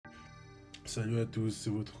Salut à tous, c'est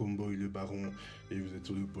votre homeboy le Baron et vous êtes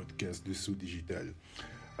sur le podcast de Saut Digital.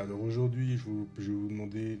 Alors aujourd'hui, je vais vous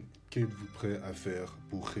demander qu'êtes-vous prêt à faire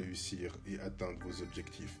pour réussir et atteindre vos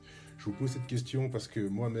objectifs. Je vous pose cette question parce que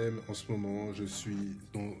moi-même, en ce moment, je suis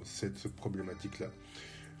dans cette problématique-là.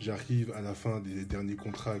 J'arrive à la fin des derniers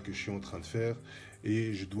contrats que je suis en train de faire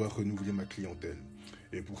et je dois renouveler ma clientèle.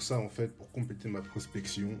 Et pour ça, en fait, pour compléter ma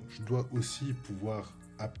prospection, je dois aussi pouvoir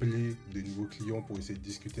appeler des nouveaux clients pour essayer de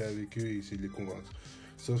discuter avec eux et essayer de les convaincre.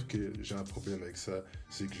 Sauf que j'ai un problème avec ça,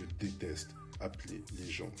 c'est que je déteste appeler les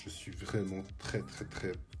gens. Je suis vraiment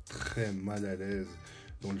très mal à l'aise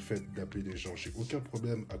dans le fait d'appeler les gens. J'ai aucun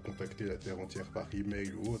problème à contacter la terre entière par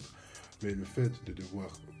email ou autre, mais le fait de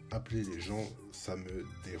devoir appeler les gens, ça me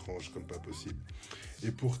dérange comme pas possible.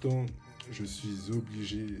 Et pourtant, je suis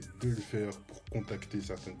obligé de le faire pour contacter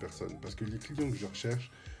certaines personnes. Parce que les clients que je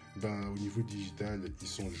recherche, au niveau digital, ils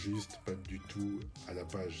sont juste pas du tout à la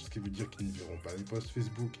page. Ce qui veut dire qu'ils ne verront pas mes posts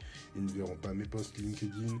Facebook, ils ne verront pas mes posts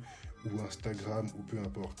LinkedIn ou Instagram ou peu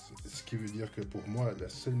importe. Ce qui veut dire que pour moi, la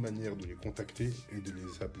seule manière de les contacter est de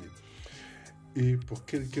les appeler. Et pour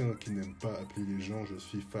quelqu'un qui n'aime pas appeler les gens, je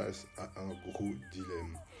suis face à un gros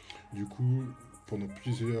dilemme. Du coup, pendant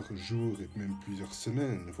plusieurs jours et même plusieurs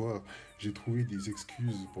semaines, voire, j'ai trouvé des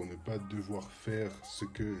excuses pour ne pas devoir faire ce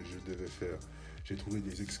que je devais faire. J'ai trouvé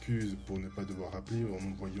des excuses pour ne pas devoir appeler en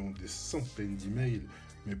m'envoyant des centaines d'emails,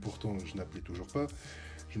 mais pourtant je n'appelais toujours pas.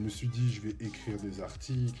 Je me suis dit, je vais écrire des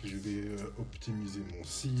articles, je vais optimiser mon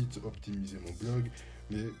site, optimiser mon blog,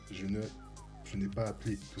 mais je n'ai pas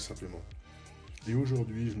appelé, tout simplement. Et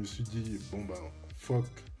aujourd'hui, je me suis dit, fuck,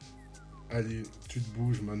 allez, tu te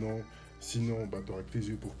bouges maintenant, sinon, t'auras que les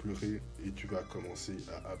yeux pour pleurer et tu vas commencer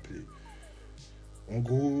à appeler. En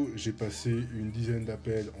gros, j'ai passé une dizaine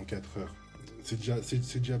d'appels en 4 heures. C'est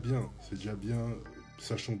déjà bien,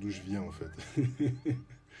 sachant d'où je viens en fait.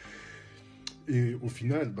 Et au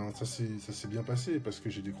final, ça s'est bien passé parce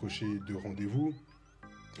que j'ai décroché 2 rendez-vous.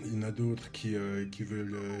 Il y en a d'autres qui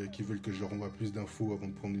veulent que je leur envoie plus d'infos avant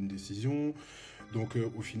de prendre une décision. Donc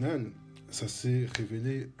au final, ça s'est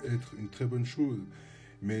révélé être une très bonne chose.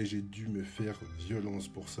 Mais j'ai dû me faire violence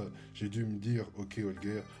pour ça. J'ai dû me dire, ok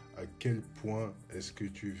Holger, à quel point est-ce que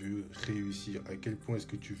tu veux réussir? À quel point est-ce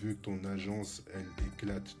que tu veux que ton agence, elle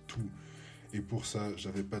éclate tout? Et pour ça,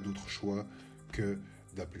 j'avais pas d'autre choix que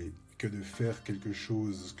d'appeler, que de faire quelque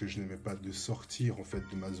chose que je n'aimais pas, de sortir en fait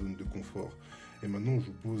de ma zone de confort. Et maintenant, je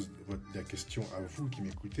vous pose la question à vous qui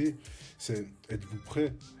m'écoutez, c'est êtes-vous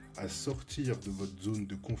prêt à sortir de votre zone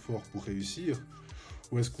de confort pour réussir?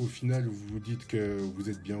 Ou est-ce qu'au final, vous vous dites que vous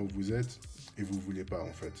êtes bien où vous êtes et vous ne voulez pas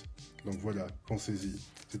en fait? Donc voilà, pensez-y.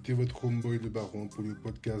 C'était votre homeboy le Baron pour le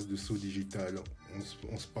podcast de Saut Digital.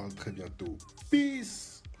 On se parle très bientôt.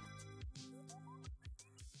 Peace!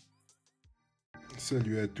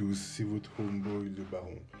 Salut à tous, c'est votre homeboy le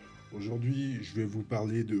Baron. Aujourd'hui, je vais vous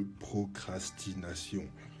parler de procrastination.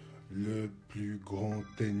 Le plus grand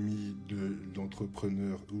ennemi de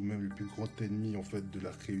l'entrepreneur ou même le plus grand ennemi en fait de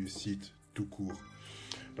la réussite tout court.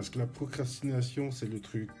 Parce que la procrastination, c'est le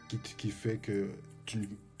truc qui fait que tu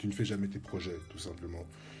ne fais jamais tes projets, tout simplement.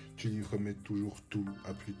 Tu y remets toujours tout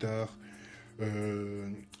à plus tard.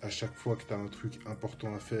 À chaque fois que tu as un truc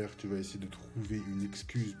important à faire, tu vas essayer de trouver une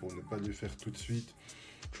excuse pour ne pas le faire tout de suite.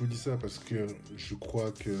 Je vous dis ça parce que je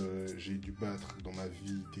crois que j'ai dû battre dans ma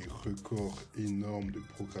vie des records énormes de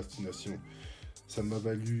procrastination. Ça m'a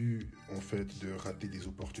valu en fait de rater des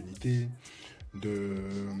opportunités, de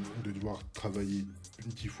devoir travailler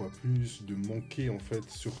 10 fois plus, de manquer en fait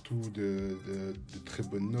surtout de très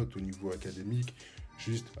bonnes notes au niveau académique,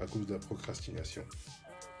 juste à cause de la procrastination.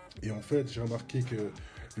 Et en fait, j'ai remarqué que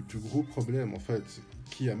le plus gros problème en fait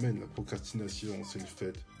qui amène la procrastination, c'est le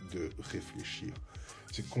fait de réfléchir.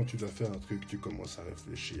 C'est quand tu dois faire un truc, tu commences à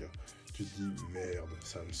réfléchir. Tu te dis merde,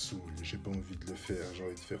 ça me saoule, j'ai pas envie de le faire, j'ai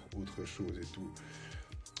envie de faire autre chose et tout.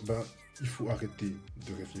 Il faut arrêter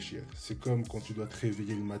de réfléchir. C'est comme quand tu dois te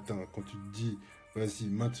réveiller le matin, quand tu te dis, vas-y,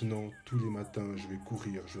 maintenant, tous les matins, je vais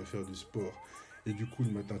courir, je vais faire du sport. Et du coup,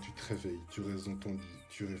 le matin, tu te réveilles, tu restes dans ton lit,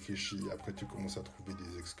 tu réfléchis. Après, tu commences à trouver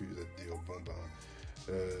des excuses, à te dire,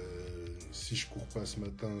 si je cours pas ce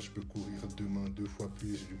matin, je peux courir demain 2 fois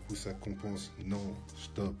plus. Du coup, ça compense. Non,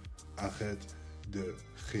 stop, arrête de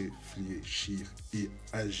réfléchir et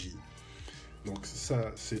agis. Donc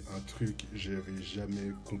ça, c'est un truc que j'avais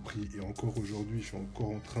jamais compris. Et encore aujourd'hui, je suis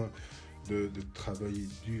encore en train de travailler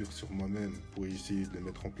dur sur moi-même pour essayer de le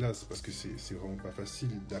mettre en place. Parce que c'est vraiment pas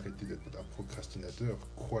facile d'arrêter d'être un procrastinateur.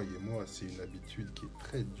 Croyez-moi, c'est une habitude qui est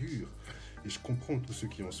très dure. Et je comprends tous ceux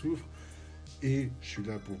qui en souffrent. Et je suis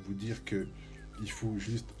là pour vous dire que il faut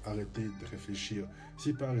juste arrêter de réfléchir.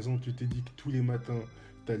 Si par exemple tu t'es dit que tous les matins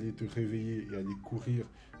t'allais te réveiller et aller courir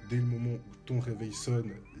dès le moment où ton réveil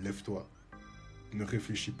sonne, lève-toi. Ne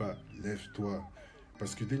réfléchis pas, lève-toi.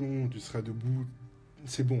 Parce que dès le moment où tu seras debout,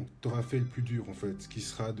 c'est bon, tu auras fait le plus dur en fait, ce qui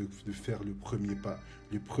sera de faire le premier pas.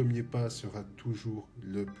 Le premier pas sera toujours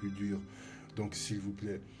le plus dur. Donc s'il vous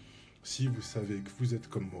plaît, si vous savez que vous êtes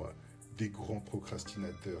comme moi, des grands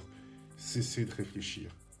procrastinateurs, cessez de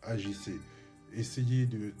réfléchir, agissez. Essayez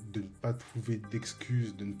de ne pas trouver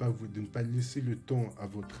d'excuses, de ne pas laisser le temps à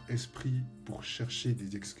votre esprit pour chercher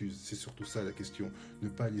des excuses. C'est surtout ça la question. Ne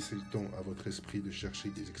pas laisser le temps à votre esprit de chercher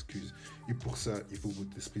des excuses. Et pour ça, il faut que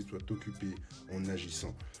votre esprit soit occupé en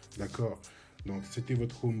agissant. D'accord? Donc, c'était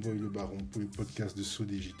votre homeboy le baron pour le podcast de Saut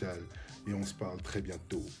Digital. Et on se parle très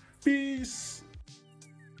bientôt. Peace!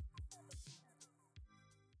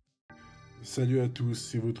 Salut à tous,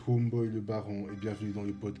 c'est votre homeboy le baron et bienvenue dans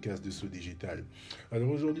le podcast de Saut Digital. Alors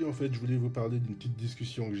aujourd'hui en fait je voulais vous parler d'une petite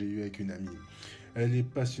discussion que j'ai eue avec une amie. Elle est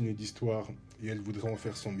passionnée d'histoire et elle voudrait en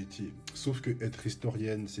faire son métier. Sauf que être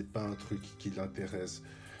historienne c'est pas un truc qui l'intéresse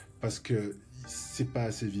parce que c'est pas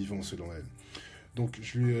assez vivant selon elle. Donc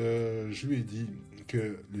je lui ai dit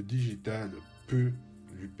que le digital peut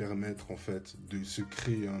lui permettre en fait de se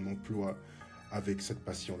créer un emploi avec cette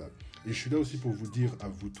passion-là. Et je suis là aussi pour vous dire à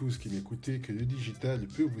vous tous qui m'écoutez que le digital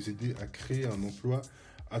peut vous aider à créer un emploi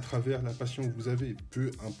à travers la passion que vous avez, peu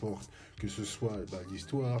importe, que ce soit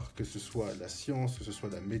l'histoire, que ce soit la science, que ce soit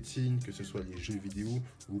la médecine, que ce soit les jeux vidéo,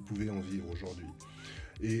 vous pouvez en vivre aujourd'hui.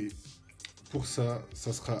 Et pour ça,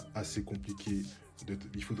 ça sera assez compliqué,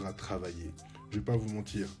 il faudra travailler. Je ne vais pas vous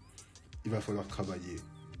mentir, il va falloir travailler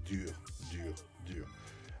dur.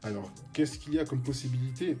 Alors, qu'est-ce qu'il y a comme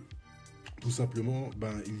possibilité ? Tout simplement,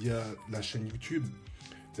 il y a la chaîne YouTube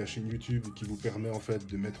qui vous permet en fait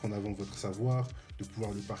de mettre en avant votre savoir, de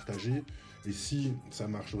pouvoir le partager. Et si ça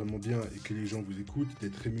marche vraiment bien et que les gens vous écoutent,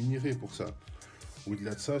 d'être rémunéré pour ça.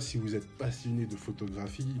 Au-delà de ça, si vous êtes passionné de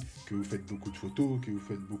photographie, que vous faites beaucoup de photos, que vous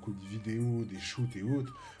faites beaucoup de vidéos, des shoots et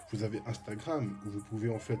autres, vous avez Instagram où vous pouvez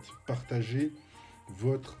en fait partager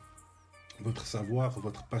votre savoir,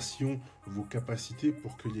 votre passion, vos capacités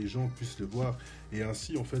pour que les gens puissent le voir et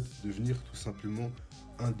ainsi en fait devenir tout simplement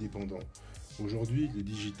indépendant. Aujourd'hui, le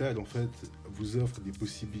digital en fait vous offre des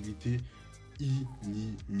possibilités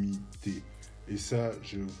illimitées. Et ça,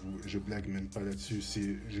 je blague même pas là-dessus.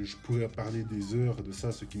 Je pourrais parler des heures de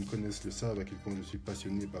ça. Ceux qui me connaissent le savent à quel point je suis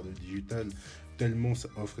passionné par le digital, tellement ça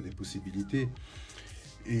offre des possibilités.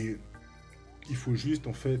 Et il faut juste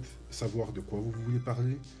en fait savoir de quoi vous voulez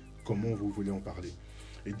parler, comment vous voulez en parler.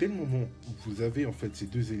 Et dès le moment où vous avez en fait ces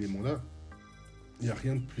deux éléments-là, il n'y a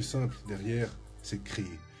rien de plus simple derrière, c'est créer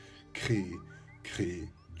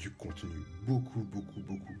du contenu. Beaucoup,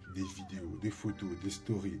 des vidéos, des photos, des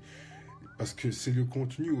stories. Parce que c'est le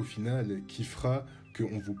contenu au final qui fera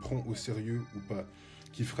qu'on vous prend au sérieux ou pas.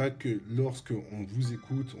 Qui fera que lorsque on vous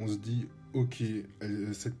écoute, on se dit « Ok,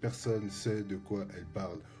 cette personne sait de quoi elle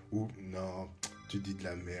parle. » Ou « Non, tu dis de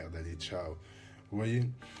la merde, allez, ciao. » Vous voyez?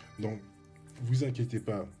 Donc, vous inquiétez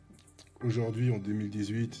pas. Aujourd'hui, en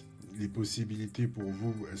 2018, les possibilités pour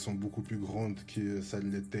vous, elles sont beaucoup plus grandes que ça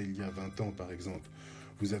l'était il y a 20 ans, par exemple.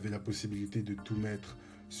 Vous avez la possibilité de tout mettre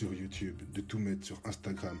sur YouTube, de tout mettre sur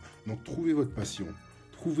Instagram. Donc, trouvez votre passion.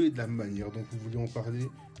 Trouvez de la manière dont vous voulez en parler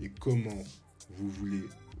et comment vous voulez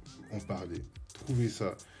en parler. Trouvez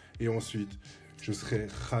ça. Et ensuite, je serai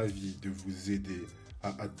ravi de vous aider à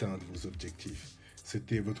atteindre vos objectifs.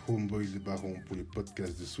 C'était votre homeboy le baron pour le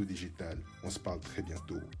podcast de Saut Digital. On se parle très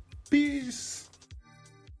bientôt. Peace!